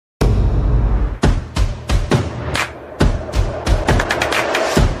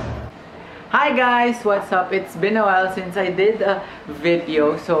Hi guys! What's up? It's been a while since I did a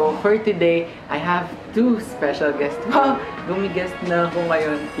video. So for today, I have two special guests. Wow! Gumiguest na ako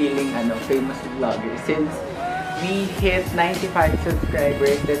ngayon feeling famous vlogger. Since we hit 95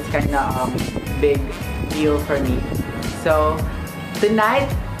 subscribers, that's kinda big deal for me. So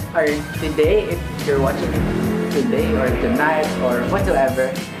tonight, or today, if you're watching it today or tonight or whatsoever,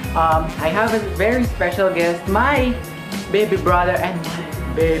 I have a very special guest, my baby brother and my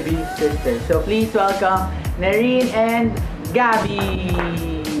baby sister. So please welcome Nherine and Gabbie.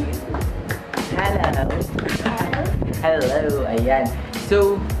 Hello. Hello. Ayan.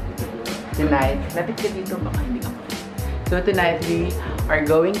 So tonight, lapit ka dito, baka hindi ka. So tonight we are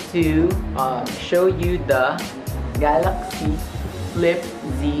going to show you the Galaxy Flip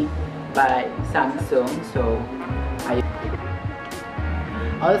Z by Samsung. So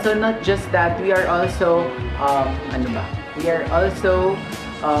also, not just that, we are also we are also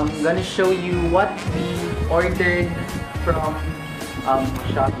gonna show you what we ordered from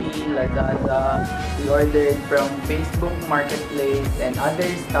Shopee, Lazada. We ordered from Facebook Marketplace and other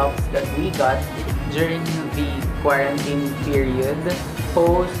stuffs that we got during the quarantine period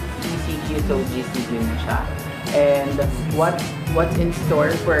post ECQ, so GCQ na siya. And what's in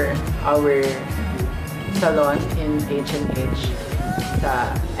store for our salon in H&H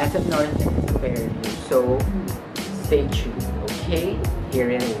sa SM North and Fairview. So stay tuned, okay? Here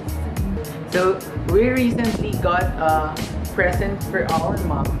it is. So we recently got a present for our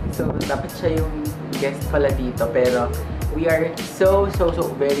mom. So dapat siya yung guest pala dito, pero we are so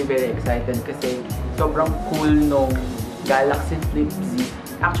very excited kasi sobrang cool nung Galaxy Flip Z.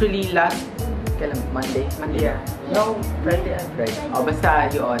 Actually last Monday? Yeah. No, Friday. Basta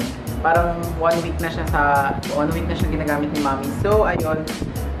yun. Parang 1 week na siya ginagamit ni Mami. So ayun.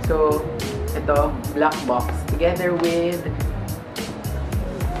 So ito, black box together with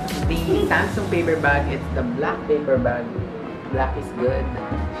the Samsung paper bag. It's the black paper bag. Black is good.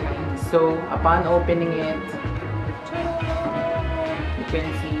 So upon opening it, you can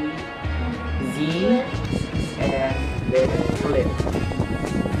see Z and then flip.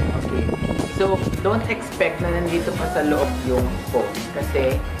 Okay. So don't expect na nandito pa sa loob yung phone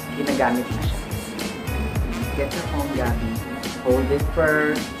kasi ginagamit na siya. Get the phone, Gabbie. Hold it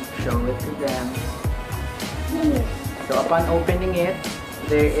first. Show it to them. So upon opening it,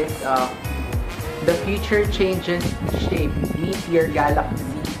 there is the future changes shape. Meet your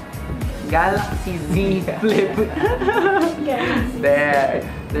Galaxy Z Flip.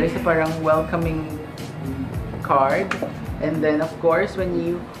 There's a parang welcoming card, and then of course when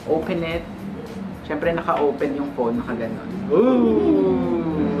you open it, syempre naka-open yung phone, naka-ganon.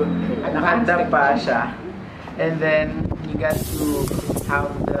 Ooh! Nakanda pa siya. And then you got to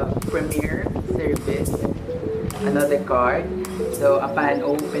have the Premier service, another card. So upon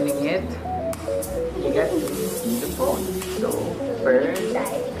opening it, you get to see the phone. So first, yeah,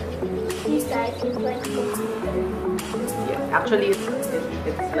 actually it's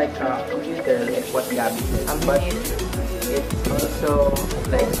like a computer, like what Gabbie said, but it's also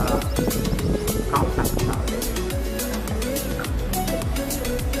like a compact tablet.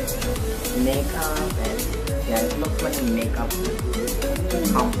 Makeup and yeah, it looks like a makeup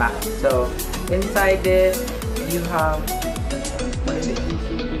compact. So inside it, you have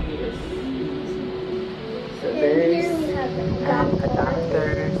so there's an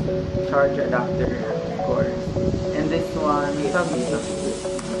adapter, charge adapter, of course. And this one, we have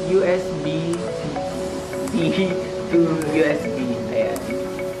USB-C to USB. Ayan.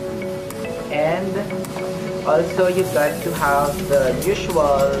 And also you got to have the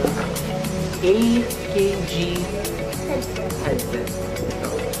usual 8 kg headset.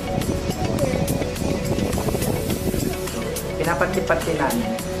 Pinapati-pati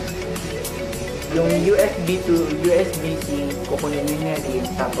namin. Yung USB to USB-C, kukunin nyo niya rin.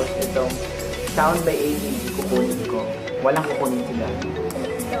 Tapos itong sound by ADB, kukunin ko. Walang kukunin sila.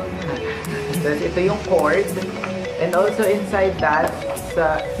 Tapos ito yung cord. And also inside that,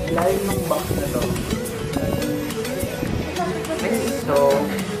 sa ilalim ng box na to. So,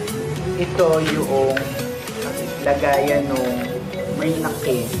 ito yung lagayan ng Nherine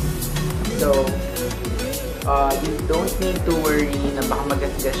case. So, you don't need to worry na baka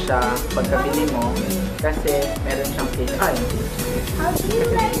magasgas siya pagkabili mo kasi meron siyang case. How do you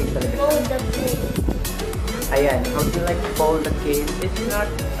like fold the case? Ayan, how do you like fold the case? It's not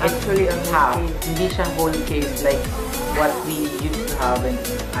actually a half. Hindi siya whole case like what we used to have in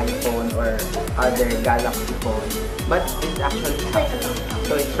iPhone or other Galaxy phone. But it's actually half.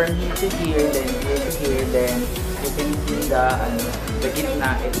 So it's from here to here, then here to here, then you can see the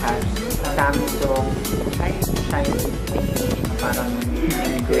gitna, it has Samsung shiny thingy, parang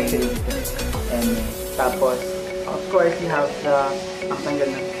engraved. And tapos, of course, you have the pangtanggal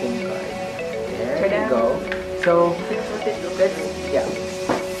ng SIM card. There you go. So, yeah.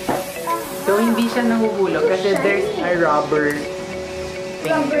 So, hindi siya nahuhulog kasi there's a rubber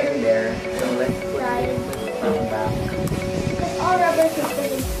thing in there. So, let's put it back. Because all rubber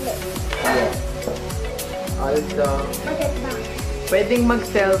systems slip. Yes. Also, pwedeng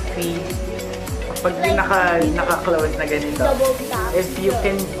mag-selfie kapag naka-close na ganito. If you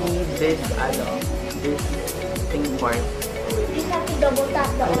can see this, this thing part. You just have to double tap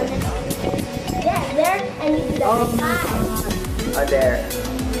the on and on. Yeah, there, and you do that. Oh, there.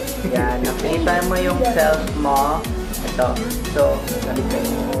 Yan, nakita mo yung self mo. Ito. So, sabi ko,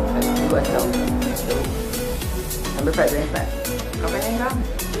 let's do a selfie. So, number 5, rin pa. Okay na lang.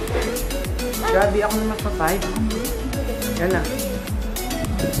 Grabe, ako naman pa 5. Yan na.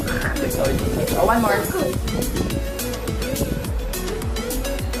 Oh, one more.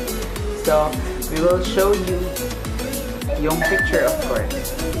 So, we will show you yung picture, of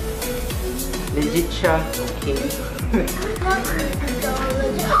course. Legit siya. Okay.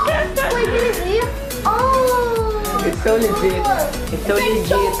 Wait, really? Oh! It's so legit. It's so legit.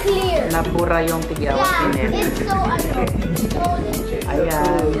 So clear. Na pura yung tigyawan Yeah, in it. it's so legit.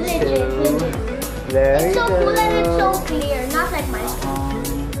 Ayan. Legit. Very It's so cool and it's so good. clear. Not like mine.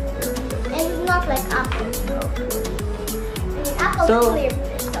 And it's not like Apple. Apple's So, clear.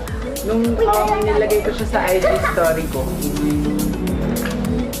 Nung nilagay ko siya sa IG story ko.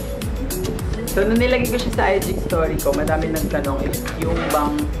 So, nung nilagay ko siya sa IG story ko, madami nagtanong if yung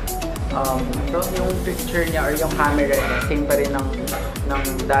bang yung picture niya or yung camera niya, same pa rin ng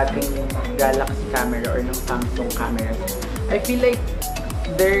dating Galaxy camera or ng Samsung camera. I feel like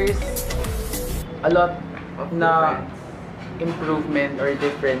there's a lot of na improvement or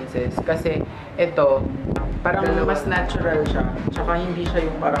differences kasi ito parang mas natural siya tsaka hindi siya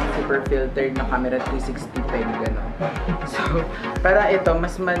yung parang super filtered na camera 360 peg gano'n. So para ito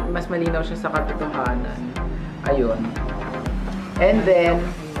mas malinaw siya sa katotohanan. Ayun. And then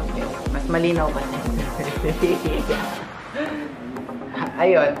mas malinaw pa niya.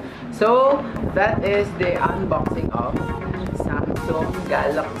 Ayun. So that is the unboxing of Samsung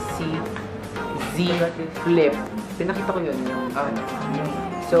Galaxy Z Flip. Pinakita ko yun.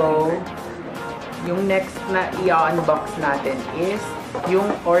 So, yung next na i-unbox natin is yung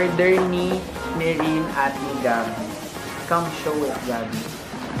order ni Nherine at ni Gabbie. Come show it, Gabbie.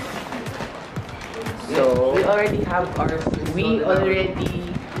 So, we already have ours. They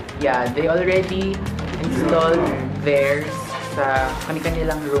already installed theirs sa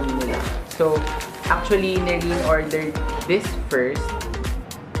kanilang room nila. So, actually, Nherine ordered this first.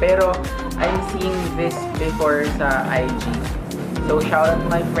 Pero, I'm seeing this before sa IG. So, shout out to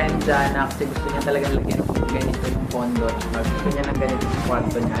my friend Jana kasi gusto niya talagang lagyan ng ganito yung pondo. Gusto niya ng ganito yung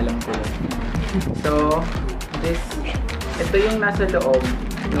kwarto niya, alam ko yun. So, ito yung nasa loob.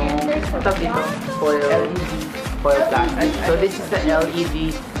 Yung, dito, foil plastic. So, this is the LED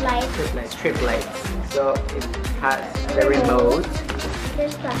strip light. So, it has the remote.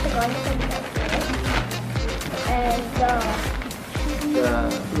 There's plastic on it. And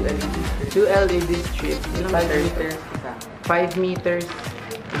two LED strips. 5 meters isa. 5 meters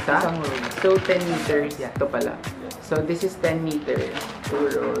isa? So, 10 meters. Ito pala. So, this is 10 meters.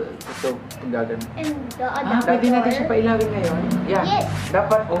 2 rolls. So, gagano. And the adapter. Pwede natin siya pailawin ngayon? Yeah. Yes.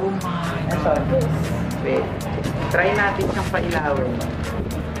 Dapat, oh my God. Wait. Try natin siyang pailawin.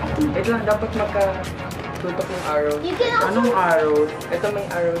 Wait lang, dapat tutok yung arrow. You can also, Anong arrows? Ito may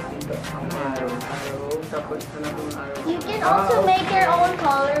arrows dito. Ang arrow. Tapos, ito na yung arrow. you can also make your own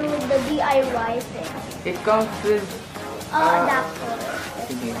color with the DIY thing. It comes with Adapter.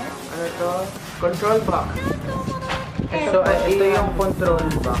 sige. Ano to? Control box. And So, ito yung control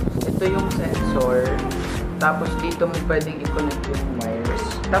box. Ito yung sensor. Tapos, dito mo pwedeng i-connect yung wires.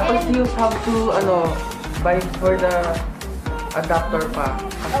 Tapos, And- you have to, buy for the adapter pa.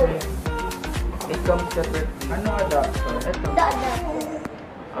 Kasi, it comes separate. Ano adapter? Ito. the adapter.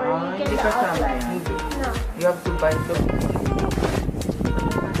 Or you can Hindi the kasama outlet. yan. No. You have to buy the...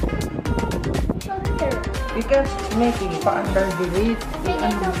 So here. You can make it pa-under the weight. Okay,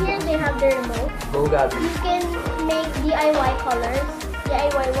 so here they have the remote. Go, Gabbie. You can make DIY colors.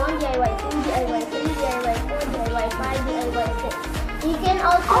 DIY 1, DIY 2, DIY 3, DIY 4, DIY 5, DIY 6. You can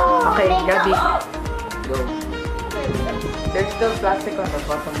also Okay, make Gabbie. the... Go. There's still plastic on the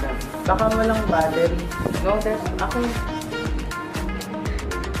bottom there. Baka walang battery. No, there's... Okay.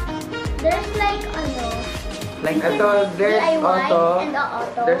 There's like, Like, Ito, there's DIY auto. and the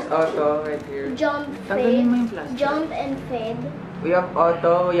auto. There's auto right here. Jump, tanggalin mo yung fade. plastic. Jump and fade. We have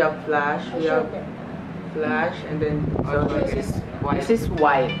auto, we have flash, I we have showed them. flash, and then So, auto. this is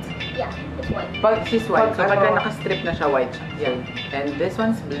white. Yeah, it's white. Pag this is white, so Pag pagka ano- naka-strip na siya, white siya. Yeah. And this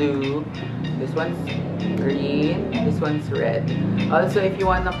one's blue, this one's green, this one's red. Also, if you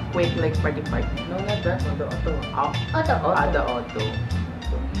wanna quick like party, No, not that. Auto, auto. Auto. the auto.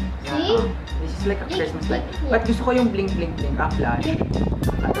 So, See? this is like a Christmas light. Yeah. But gusto ko yung blink, flash.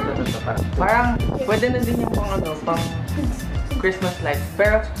 Parang, pwede na din yung pang ano, pang Christmas light.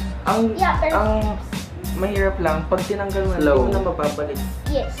 Pero, ang, Yeah, pero- ang mahirap lang, pag tinanggal mo, Slow. hindi mo na mababalik.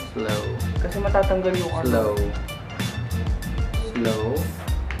 Yes. Slow. Kasi matatanggal yung ano. Slow. Slow.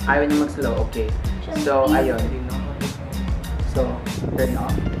 Ayaw niya mag-slow, okay. So, ayun. So, turn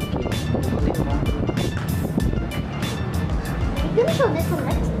off. Okay. Ulit mo. I'm gonna show this one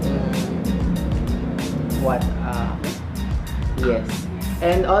next. What? Yes.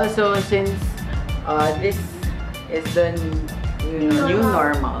 And also, since this is the new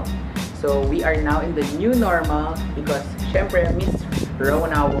normal, so we are now in the new normal because syempre Miss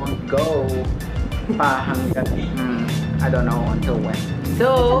Rona won't go pa hanggang I don't know until when.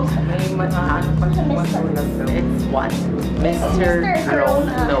 So, May manahan pa siya masulat daw. it's what? Mr. Mr.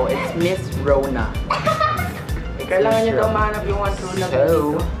 Rona. Rona. No, it's Miss Rona. Kailangan niya daw mahanap yung one true love So,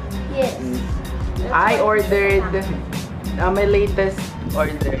 dito. Yes. I ordered my latest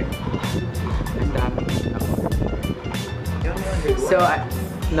order. Ang dami. So,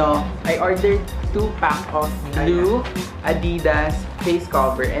 no, I ordered 2 pack of blue Adidas face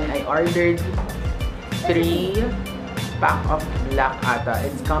cover and I ordered 3 pack of black ata.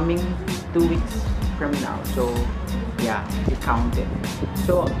 It's coming 2 weeks from now. So, yeah, you count it.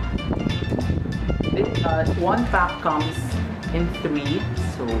 So, this 1 pack comes in 3.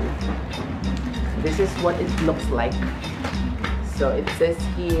 So, this is what it looks like. So, it says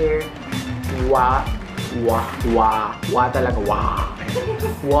here, wa talaga, wa.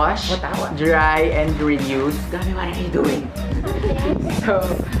 Wash, dry, and reuse. Gabi, what are you doing? So,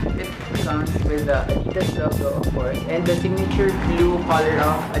 it comes with the Adidas logo, of course, and the signature blue color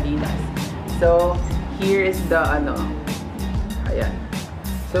of Adidas. So, here is the, ayan.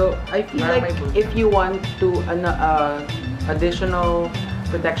 So, I feel like if you want to, additional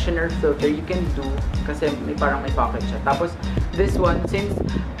protection or filter, you can do, kasi parang may pocket siya. Tapos, this one, since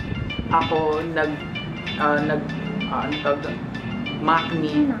ako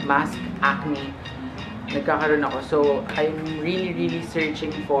mask acne, nagkakaroon ako. So, I'm really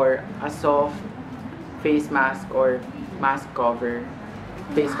searching for a soft face mask or mask cover,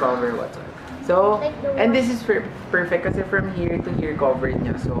 face cover, whatsoever. So, and this is perfect kasi from here to here covered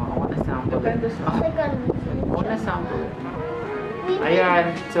niya. So, I wanna sample it. Like I wanna sample it.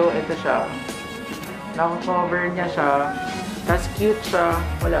 Ayan. So, ito siya. Naka-cover niya siya. Tapos cute siya.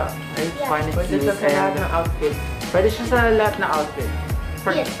 Wala. I find it Pwede cute. siya sa lahat And ng outfit. pwede siya sa lahat ng outfit.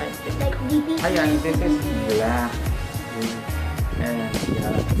 Yes. Like DTC. Ayan, this is black. Ayan,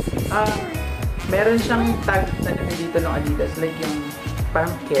 yeah. Meron siyang tag na dito ng Adidas. Like yung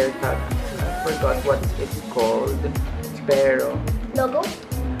parang care tag. I forgot what it's called. Pero, Logo?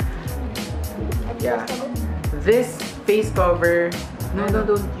 yeah. This face cover, no,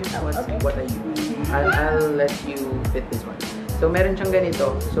 don't use Okay. what I use. I'll let you fit this one. So, meron siyang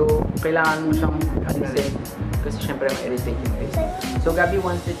ganito. So, kailangan mo siyang alisin. Kasi syempre, ma-irritate yung face. So, Gabi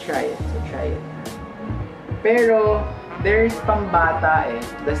wants to try it. So, try it. Pero, there's pambata eh.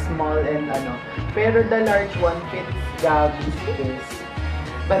 The small and ano. Pero the large one fits Gabi's face.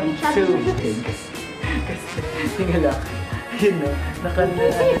 But it's too big. Kasi, tingnan lang. Yun no,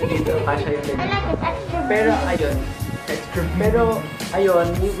 nakalala dito. Kasha yung I ganyan. like it extra big. Pero ayun, pero ayun,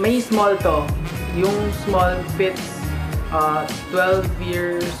 may small to. Yung small fits 12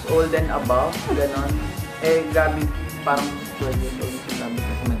 years old and above, ganon. Eh, Gabi parang 12 years old si Gabi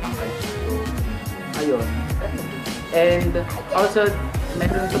kasi matangkad siya. So, ayun. And also,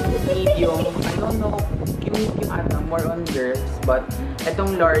 meron itong medium. I don't know, yung ata, more on girls. But,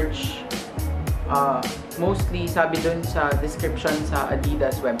 itong large, mostly, sabi dun sa description sa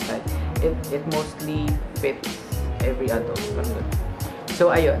Adidas website, it mostly fits every adult.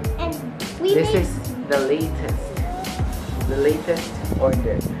 So, ayun. And we This made, is the latest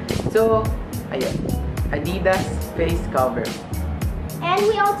order. So, ayun. Adidas face cover. and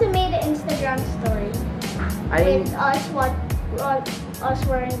we also made an Instagram story with us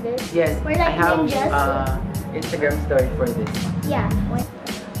wearing this. Yes, We're I like have ninjas. Instagram story for this. Yeah.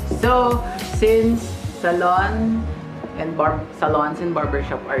 So, since salons and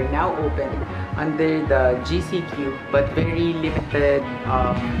barbershop are now open under the GCQ, but very limited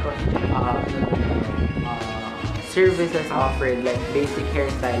services offered like basic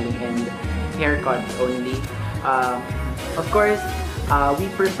hairstyling and haircuts only. Of course, we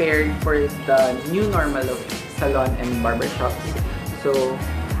prepared for the new normal of salon and barbershops. So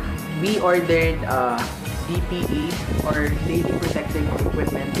we ordered DPE or Daily Protective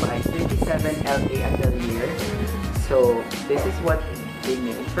Equipment by 37 LA Atelier. So this is what they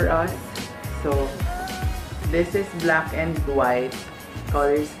made for us. So this is black and white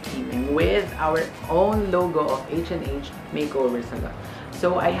color scheming with our own logo of H&H Makeover Salon.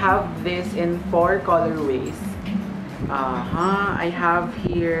 So I have this in 4 colorways. I have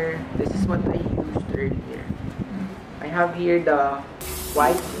here, this is what I used earlier. I have here the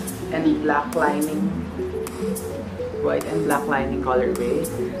white and black lining colorway.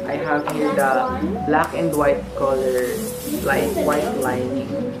 I have here the black and white color white lining.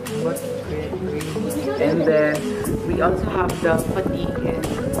 And then we also have the fatigue and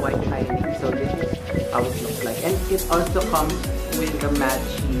white lining. So this is how it looks like. And it also comes with the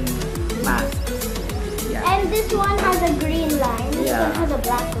matching mask. Yeah. And this one has a green line. This Yeah. one has a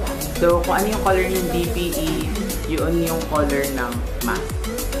black line. So kung ano yung color ng DPE, yun yung color ng mask.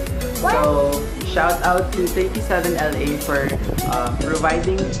 So shout out to 37 LA for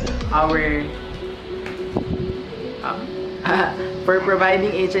providing our providing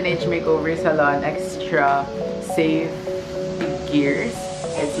H&H Makeover Salon extra safe gears.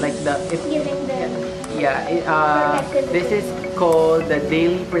 It's like It's giving the this is called the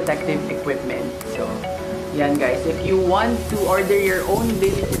Daily Protective Equipment. So yan guys, if you want to order your own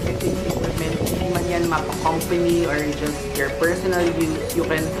Daily Protective Equipment, hindi man yan mapa-company or just your personal use, you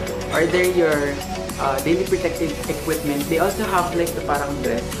can order your Daily Protective Equipment. They also have like the parang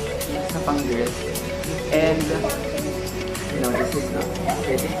dress, sa pang dress. And no, this is not.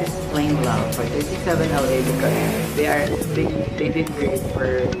 Okay, this is plain love for 37 LA because they did great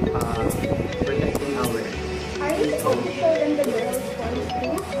for protecting our. Are you supposed to show them the girls' ones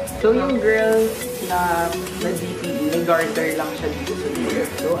too? So yung girls na DPE, may garter lang siya dito sa dulo.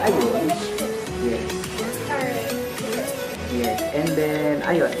 So ayun. Yes. Alright. Yes. And then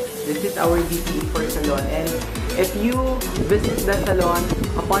ayun. This is our DPE for salon. And if you visit the salon,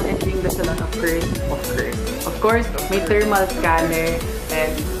 upon entering the salon, of course, may thermal scanner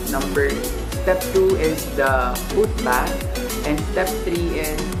and number. Step 2 is the foot bath, and step 3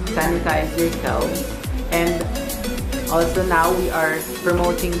 is sanitize yourself. And also now we are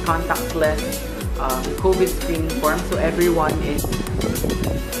promoting contactless COVID screening form, so everyone is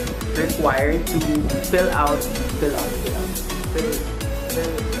required to fill out.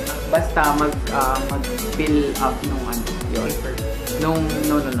 Basta mag-fill up nung paper. No,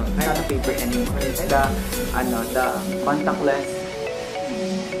 not a paper anymore. It's the contactless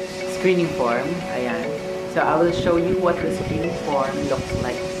screening form. Ayan. So I will show you what the screening form looks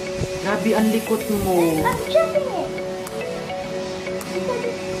like. Gabi, ang likot mo. I'm checking it.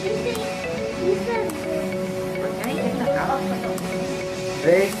 You said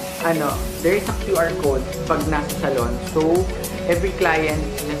There's a QR code pag nasa salon. So every client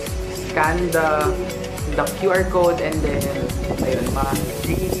just scan the QR code and then ayun,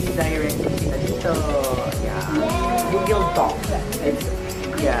 ma-redirect sila dito. Yeah. Google Docs.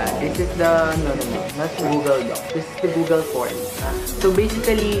 This is the not Google Docs. This is the Google Form. So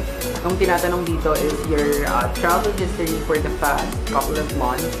basically, yung tinatanong dito is your travel history for the past couple of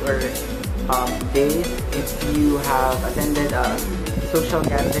months or days if you have attended a social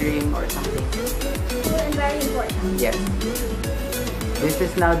gathering or something. very important. Yes. This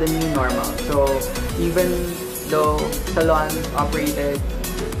is now the new normal. So even though salons operated,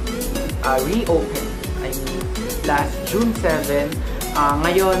 reopened, I mean, last June 7,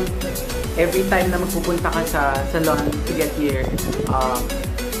 ngayon, every time na magpupunta ka sa salon to get your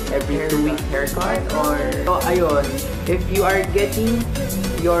every 2 week haircut or so ayun, if you are getting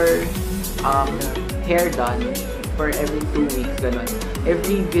your hair done for every 2 weeks, ganun.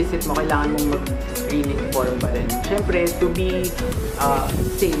 Every visit mo, kailangan mong mag-screening form pa rin. Siyempre, to be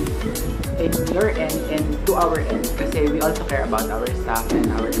safe in your end and to our end kasi we also care about our staff and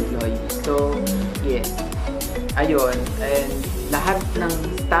our employees. So, yes. Ayun. And lahat ng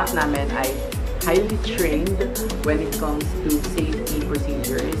staff namin ay highly trained when it comes to safety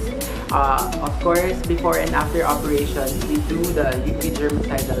procedures. Of course, before and after operations, we do the UV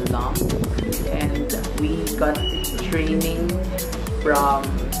germicidal lump, and we got training from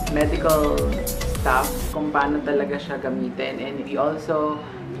medical staff kung paano talaga siya gamitin. And we also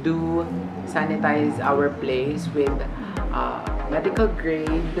do sanitize our place with medical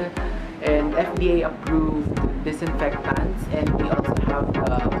grade and FDA approved disinfectants, and we also have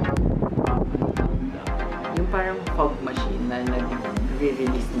yung parang fog machine na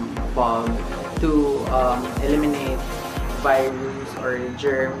nag-release ng fog to eliminate virus or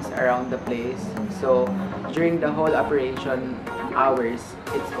germs around the place. So during the whole operation hours,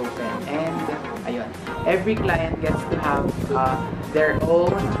 it's open. And ayun, every client gets to have their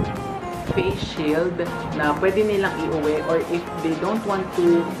own face shield na pwede nilang iuwi, or if they don't want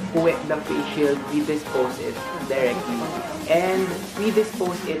to uwi the face shield, we dispose it directly. And we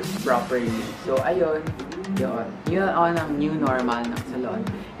dispose it properly. So ayun, yun ang new normal ng salon.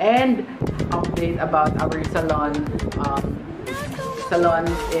 And update about our salons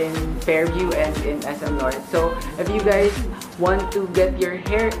in Fairview and in SM North. So if you guys want to get your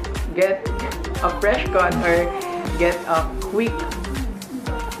hair, get a fresh cut or get a quick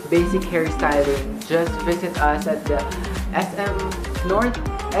basic hairstyling, just visit us at the SM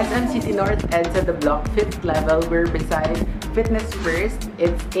City North EDSA, the block 5th level. We're beside Fitness First.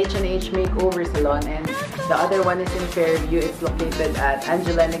 It's H&H Makeover Salon, and the other one is in Fairview. It's located at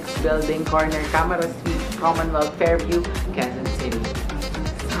Angelenics Building, corner Camara Street, Commonwealth, Fairview, Quezon City.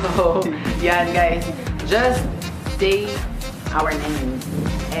 So, yan guys, just say our names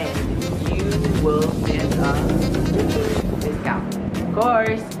and you will get a discount. Of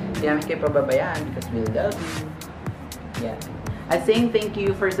course, di namin kayo pababayaan because we love you. Yeah. Saying thank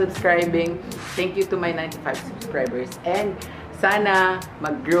you for subscribing. Thank you to my 95 subscribers. And sana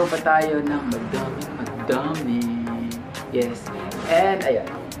mag-grow pa tayo ng madami. Yes. And ayun.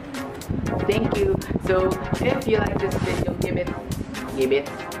 Thank you. So, if you like this video, give it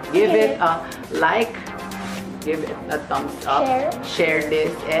a like. Give it a thumbs up, share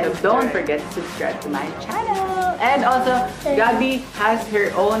this, and don't forget to subscribe to my channel. And also, Gabbie has her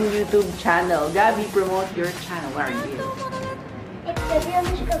own YouTube channel. Gabbie, promote your channel. Where are you? It's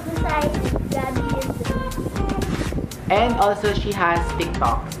Gabbie. And also, she has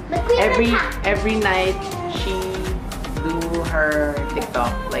TikToks. Every night, she do her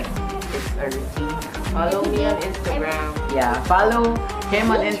TikTok. Like, it's a routine. Follow me on Instagram. Yeah, follow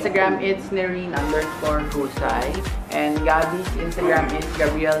him on Instagram. It's Nherine_Husay. And Gabbie's Instagram is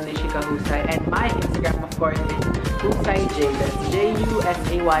Gabrielle Nishika Husay. And my Instagram, of course, is HusayJ. That's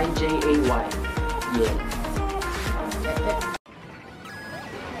JUSAYJAY. Yes.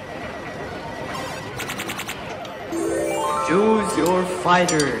 Choose your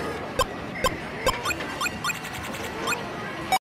fighter.